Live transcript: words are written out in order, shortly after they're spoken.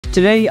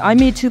Today, I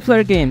made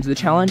two-player games, the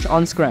challenge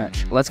on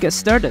Scratch. Let's get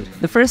started.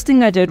 The first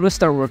thing I did was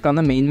start work on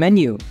the main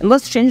menu. And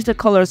let's change the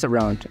colors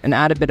around and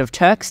add a bit of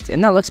text,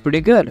 and that looks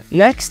pretty good.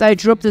 Next, I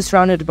drew up this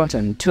rounded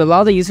button to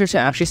allow the user to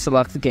actually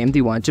select the game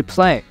they want to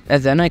play.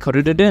 And then I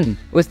coded it in.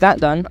 With that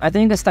done, I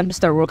think it's time to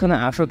start work on the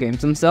actual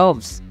games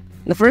themselves.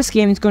 The first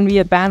game is going to be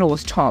a battle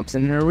with tops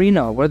in an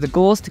arena, where the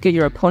goal is to get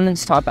your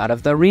opponent's top out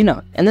of the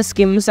arena. And this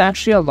game is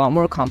actually a lot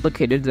more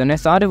complicated than I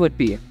thought it would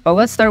be. But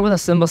let's start with the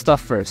simple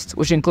stuff first,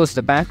 which includes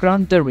the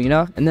background, the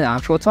arena, and the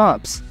actual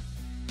tops.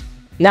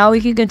 Now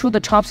we can control the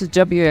tops with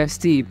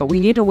WASD, but we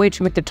need a way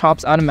to make the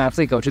tops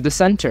automatically go to the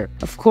center.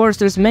 Of course,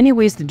 there's many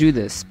ways to do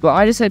this, but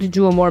I decided to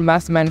do a more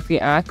mathematically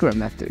accurate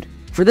method.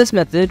 For this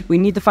method, we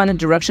need to find a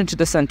direction to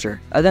the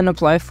center, and then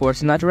apply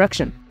force in that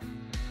direction.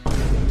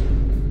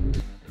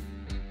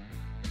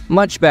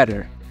 Much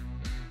better.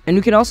 And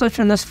we can also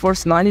turn this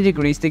force 90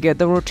 degrees to get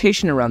the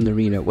rotation around the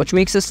arena, which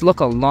makes this look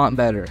a lot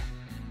better.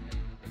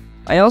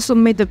 I also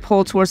made the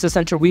pull towards the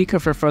center weaker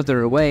for further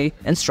away,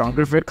 and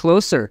stronger for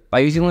closer, by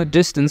using the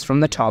distance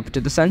from the top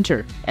to the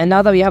center. And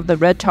now that we have the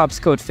red top's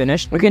code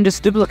finished, we can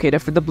just duplicate it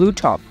for the blue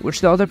top, which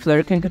the other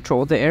player can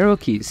control with the arrow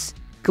keys.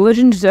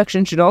 Collision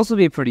detection should also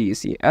be pretty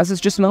easy, as it's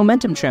just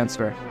momentum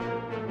transfer.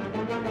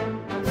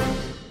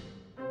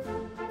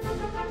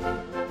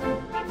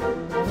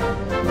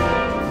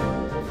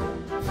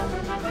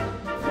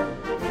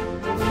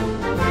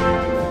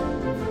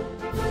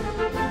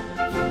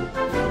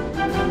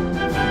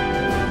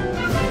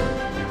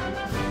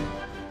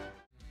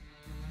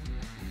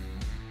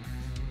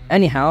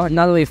 Anyhow,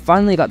 now that we've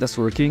finally got this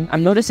working,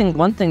 I'm noticing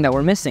one thing that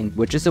we're missing,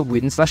 which is a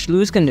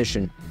win/lose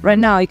condition. Right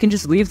now, you can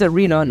just leave the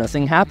arena and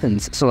nothing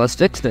happens, so let's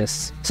fix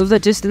this. So if the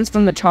distance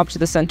from the top to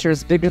the center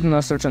is bigger than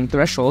a certain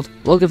threshold,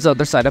 we'll give the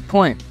other side a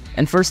point.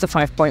 And first, the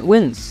 5-point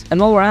wins.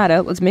 And while we're at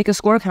it, let's make a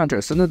score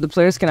counter so that the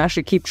players can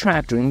actually keep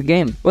track during the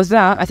game. With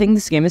that, I think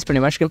this game is pretty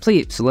much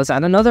complete, so let's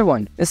add another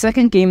one. The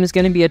second game is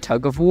going to be a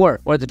tug of war,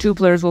 where the two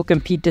players will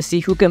compete to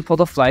see who can pull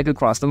the flag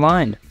across the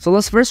line. So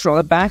let's first draw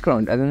the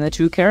background and then the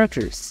two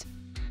characters.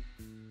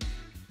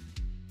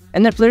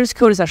 And the player's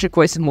code is actually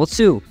quite simple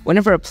too.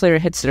 Whenever a player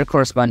hits their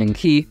corresponding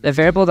key, the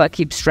variable that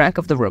keeps track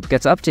of the rope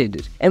gets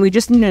updated. And we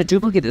just need to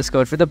duplicate this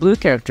code for the blue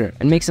character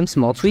and make some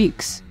small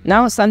tweaks.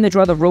 Now it's time to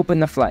draw the rope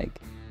and the flag.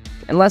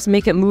 And let's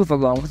make it move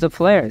along with the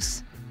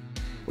players.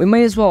 We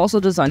might as well also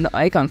design the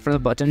icon for the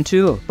button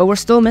too, but we're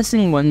still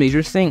missing one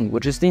major thing,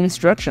 which is the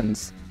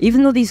instructions.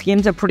 Even though these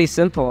games are pretty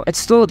simple, it's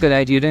still a good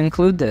idea to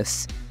include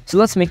this. So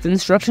let's make the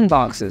instruction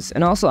boxes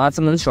and also add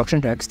some instruction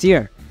text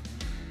here.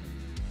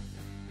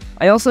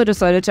 I also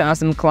decided to add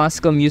some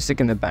classical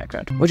music in the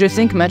background, which I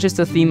think matches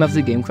the theme of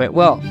the game quite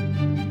well.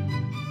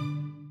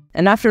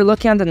 And after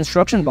looking at the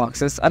instruction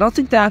boxes, I don't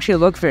think they actually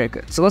look very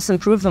good, so let's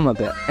improve them a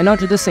bit. And I'll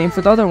do the same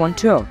for the other one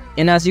too.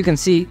 And as you can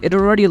see, it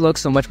already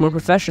looks so much more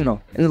professional.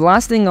 And the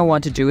last thing I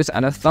want to do is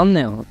add a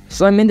thumbnail.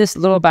 So I made this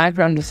little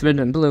background with red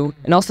and blue,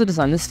 and also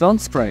designed this font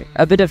spray.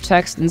 A bit of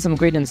text and some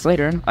gradients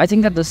later, I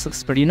think that this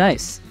looks pretty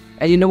nice.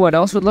 And you know what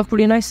else would look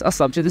pretty nice? A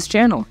sub to this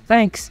channel.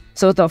 Thanks!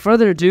 So without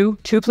further ado,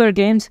 two-player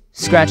games,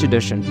 Scratch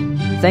Edition.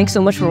 Thanks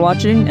so much for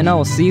watching, and I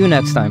will see you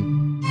next time.